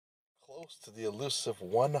close to the elusive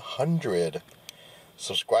 100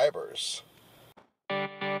 subscribers.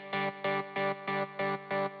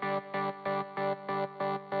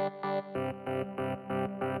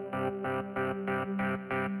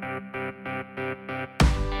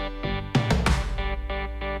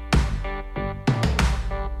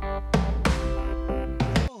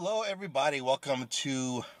 Hello everybody, welcome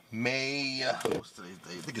to May, what's today's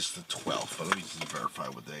day? I think it's the 12th, but let me just verify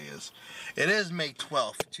what day it is. It is May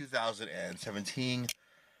 12th, 2017.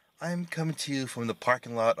 I'm coming to you from the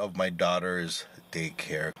parking lot of my daughter's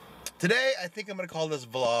daycare. Today, I think I'm going to call this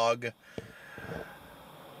vlog,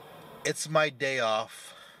 it's my day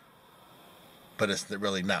off, but it's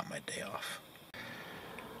really not my day off.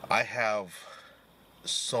 I have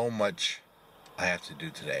so much I have to do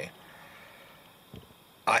today.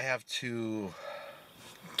 I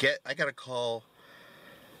gotta call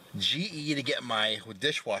GE to get my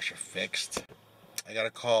dishwasher fixed. I gotta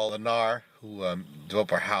call Lennar, who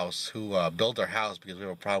developed our house, who built our house because we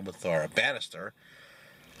have a problem with our banister.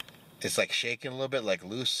 It's like shaking a little bit, like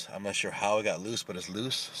loose. I'm not sure how it got loose, but it's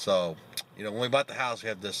loose. So, you know, when we bought the house, we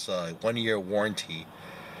have this 1-year warranty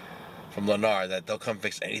from Lennar that they'll come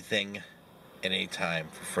fix anything at any time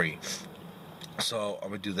for free. So I'm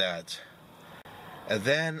gonna do that. And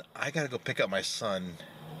then I gotta go pick up my son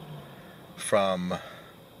from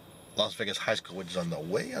Las Vegas High School, which is on the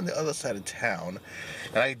way on the other side of town.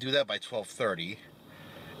 And I do that by 12:30.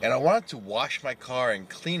 And I wanted to wash my car and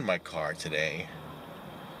clean my car today.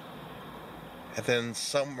 And then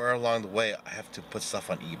somewhere along the way, I have to put stuff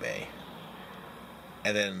on eBay.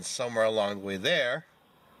 And then somewhere along the way there,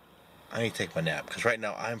 I need to take my nap. Because right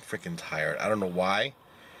now, I'm freaking tired. I don't know why.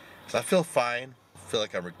 Because I feel fine. I feel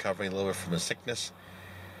like I'm recovering a little bit from the sickness.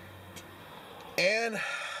 And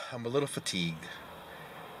I'm a little fatigued.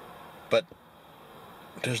 But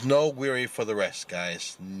there's no weary for the rest,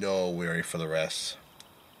 guys. No weary for the rest.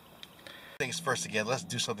 Things first again, let's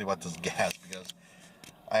do something about this gas. Because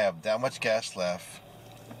I have that much gas left.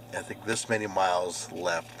 I think this many miles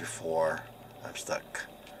left before I'm stuck.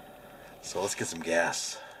 So let's get some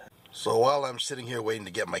gas. So while I'm sitting here waiting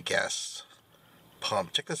to get my gas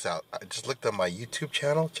pump, check this out. I just looked at my YouTube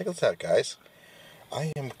channel. Check this out, guys.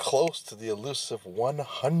 I am close to the elusive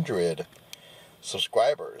 100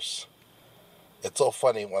 subscribers. It's so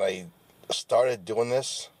funny, when I started doing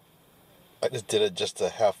this, I just did it just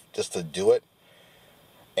to do it.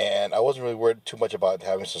 And I wasn't really worried too much about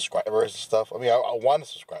having subscribers and stuff. I mean, I wanted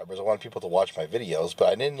subscribers. I wanted people to watch my videos, but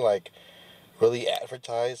I didn't like really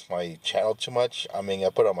advertise my channel too much. I mean,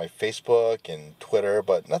 I put it on my Facebook and Twitter,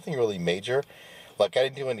 but nothing really major. Like, I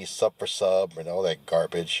didn't do any sub for sub and all that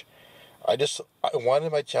garbage. I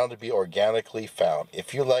wanted my channel to be organically found.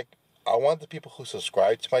 I want the people who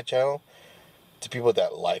subscribe to my channel to people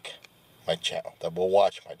that like my channel, that will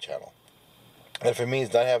watch my channel. And if it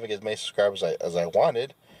means not having as many subscribers as I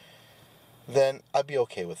wanted, then I'd be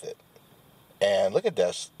okay with it. And look at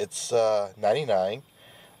this, it's 99.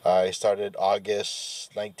 I started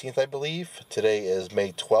August 19th, I believe. Today is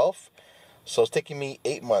May 12th. So it's taking me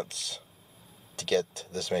 8 months to get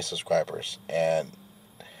this many subscribers. And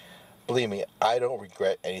believe me, I don't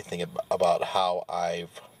regret anything about how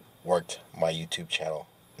I've worked my YouTube channel.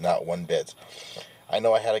 Not one bit. I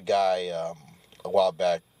know I had a guy a while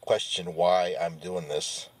back question why I'm doing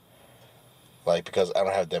this. Like, because I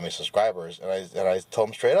don't have that many subscribers. And I told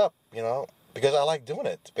him straight up, you know, because I like doing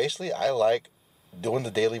it. Basically, I like doing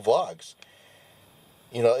the daily vlogs.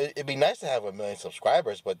 You know, it'd be nice to have 1 million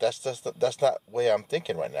subscribers, but that's not the way I'm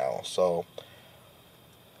thinking right now. So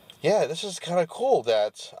yeah, this is kind of cool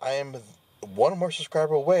that I am one more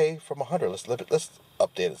subscriber away from 100. Let's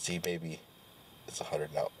update it, see, maybe it's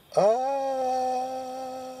 100 now.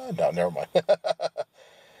 No, never mind.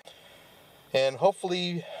 And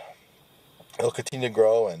hopefully it'll continue to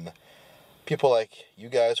grow, and people like you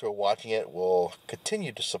guys who are watching it will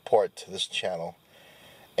continue to support this channel.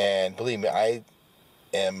 And believe me, I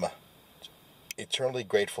am eternally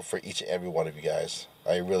grateful for each and every one of you guys.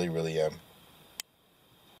 I really, really am.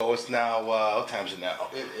 So it's now, what time is it now?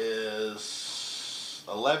 It is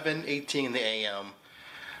 11:18 a.m.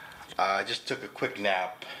 I just took a quick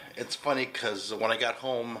nap. It's funny because when I got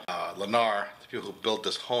home, Lennar, the people who built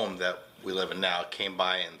this home that we live in now, came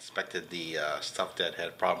by and inspected the stuff that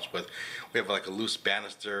had problems with. We have like a loose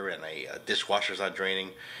banister and a dishwasher's not draining.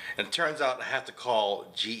 And it turns out I have to call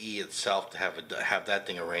GE itself to have that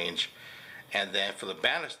thing arranged. And then for the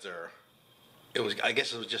banister, I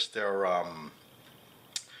guess it was just their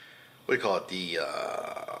what do you call it, the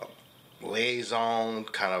liaison,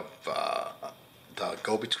 kind of the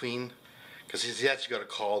go-between, because he's actually going to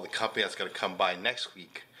call the company that's going to come by next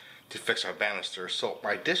week to fix our banister. So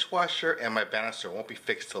my dishwasher and my banister won't be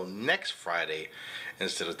fixed till next Friday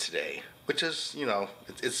instead of today, which is, you know,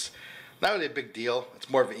 it's not really a big deal. It's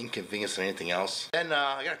more of an inconvenience than anything else. Then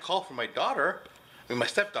I got a call from my daughter, my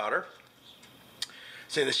stepdaughter,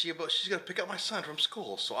 saying that she's going to pick up my son from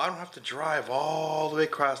school, so I don't have to drive all the way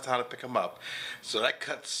across town to pick him up. So that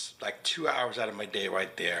cuts like 2 hours out of my day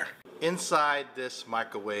right there. Inside this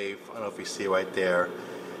microwave, I don't know if you see right there,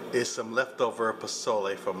 is some leftover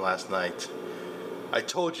pozole from last night. I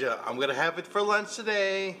told you I'm gonna have it for lunch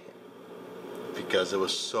today because it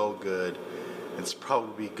was so good. It's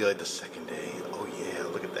probably good the second day. Oh yeah,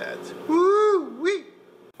 look at that. Woo-wee!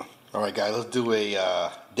 Alright guys, let's do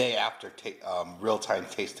a day after real-time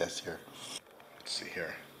taste test here. Let's see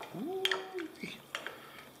here. Woo-wee.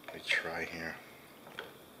 Let me try here.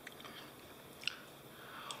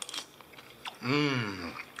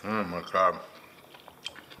 Oh my god.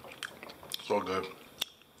 So good.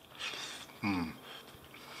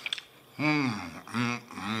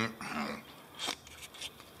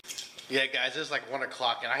 Yeah, guys, it's like 1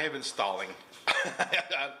 o'clock and I have been stalling.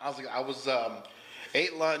 I was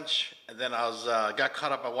ate lunch and then I was got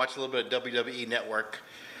caught up. I watched a little bit of WWE Network,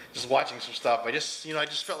 just watching some stuff. I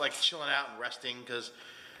just felt like chilling out and resting because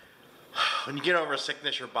when you get over a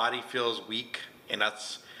sickness, your body feels weak, and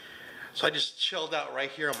so I just chilled out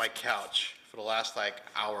right here on my couch for the last like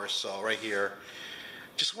hour or so, right here.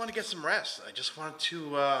 Just wanted to get some rest. I just wanted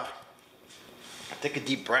to take a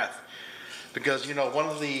deep breath because, you know, one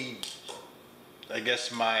of the, I guess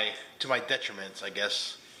to my detriments, I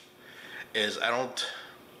guess, is I don't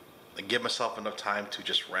give myself enough time to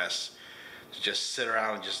just rest, to just sit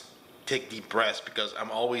around and just take deep breaths because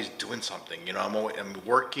I'm always doing something. You know, I'm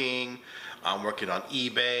working on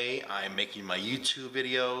eBay, I'm making my YouTube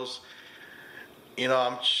videos. You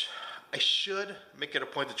know, I should make it a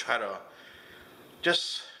point to try to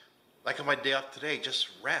just, like on my day off today, just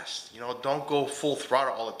rest. You know, don't go full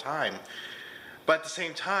throttle all the time. But at the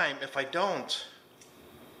same time, if I don't,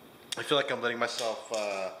 I feel like I'm letting myself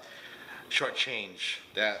shortchange,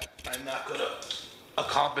 that I'm not gonna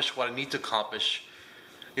accomplish what I need to accomplish.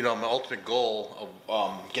 You know, my ultimate goal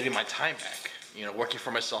of getting my time back. You know, working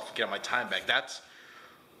for myself and getting my time back. That's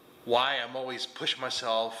why I'm always pushing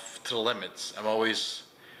myself to the limits. I'm always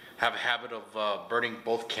have a habit of burning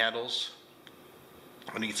both candles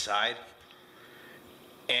on each side.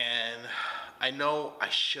 And I know I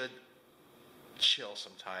should chill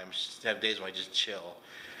sometimes, just have days when I just chill.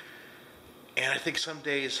 And I think some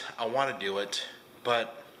days I want to do it,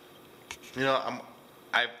 but you know,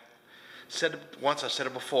 I've said it once, I've said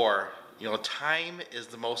it before, you know, time is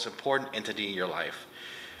the most important entity in your life.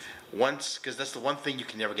 Because that's the one thing you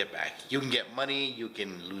can never get back. You can get money, you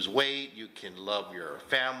can lose weight, you can love your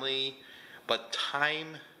family, but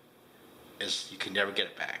time is, you can never get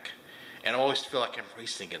it back. And I always feel like I'm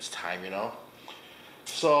racing against time, you know?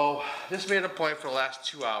 So, this made it a point for the last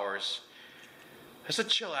 2 hours just to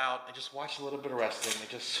chill out and just watch a little bit of wrestling and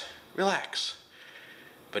just relax.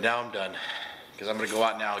 But now I'm done, because I'm going to go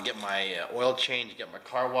out now and get my oil change, get my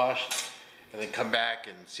car washed, and then come back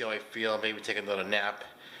and see how I feel, maybe take another nap,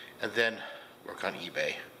 and then work on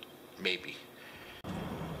eBay, maybe.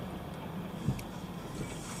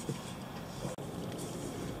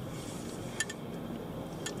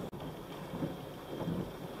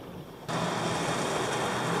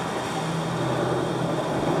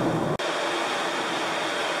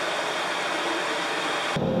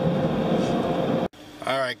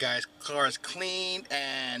 Alright guys, car is clean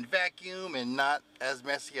and vacuumed and not as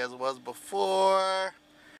messy as it was before.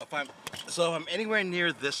 So if I'm anywhere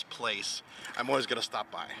near this place, I'm always going to stop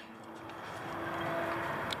by.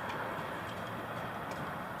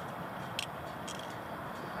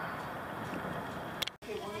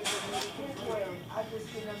 I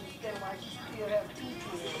just didn't understand why she still have two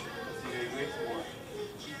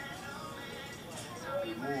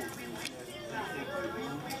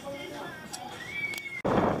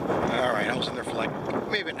Alright, I was in there for like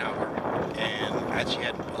maybe an hour and I actually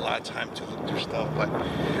had a lot of time to look through stuff, but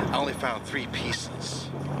I only found 3 pieces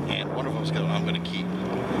and one of them I'm going to keep.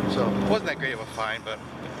 So it wasn't that great of a find, but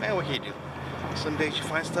man, what can you do? Some days you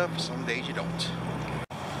find stuff, some days you don't.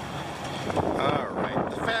 Alright,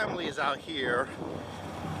 the family is out here.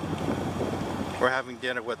 We're having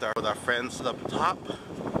dinner with our friends at the top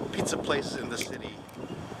pizza places in the city.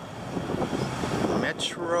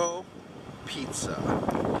 Metro Pizza.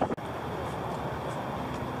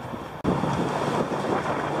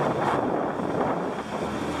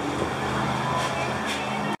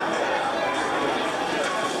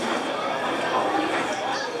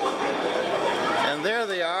 And there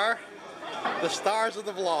they are, the stars of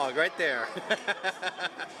the vlog right there.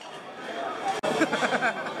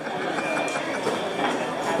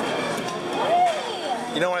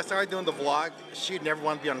 You know, when I started doing the vlog, she'd never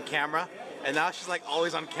want to be on camera, and now she's like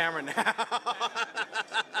always on camera now.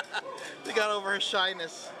 She got over her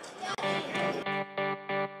shyness.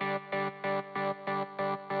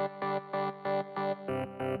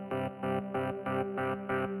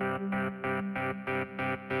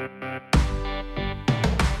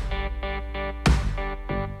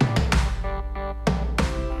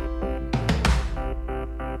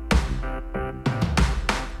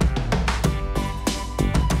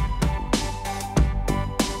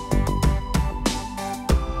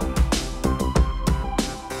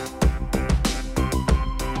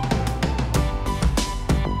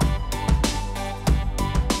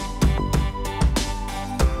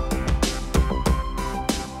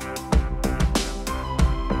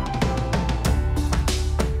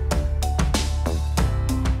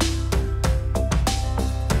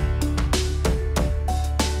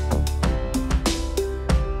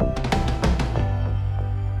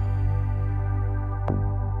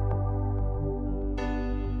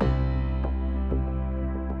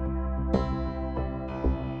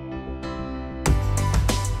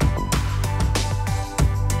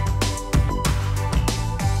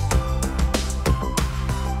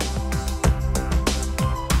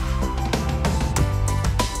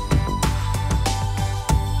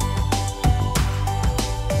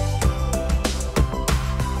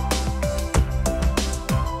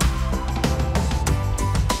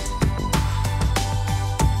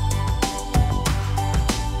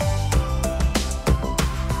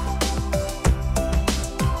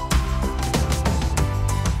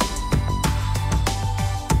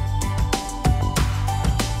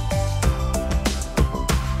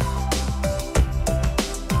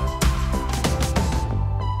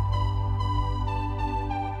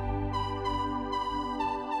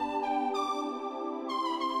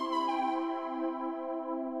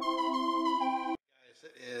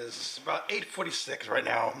 It's about 8:46 right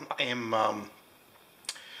now. I am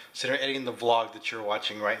sitting here editing the vlog that you're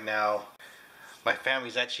watching right now. My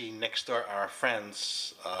family's actually next door, our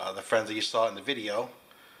friends, the friends that you saw in the video,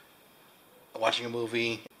 watching a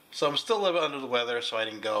movie. So I'm still a little bit under the weather, so I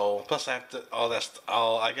didn't go. Plus I have to,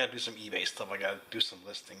 I gotta do some eBay stuff. I gotta do some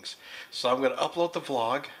listings. So I'm gonna upload the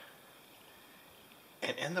vlog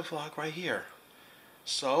and end the vlog right here.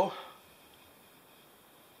 So,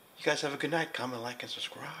 you guys have a good night. Comment, like, and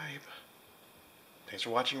subscribe. Thanks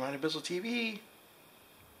for watching Ronnie Bizzle TV.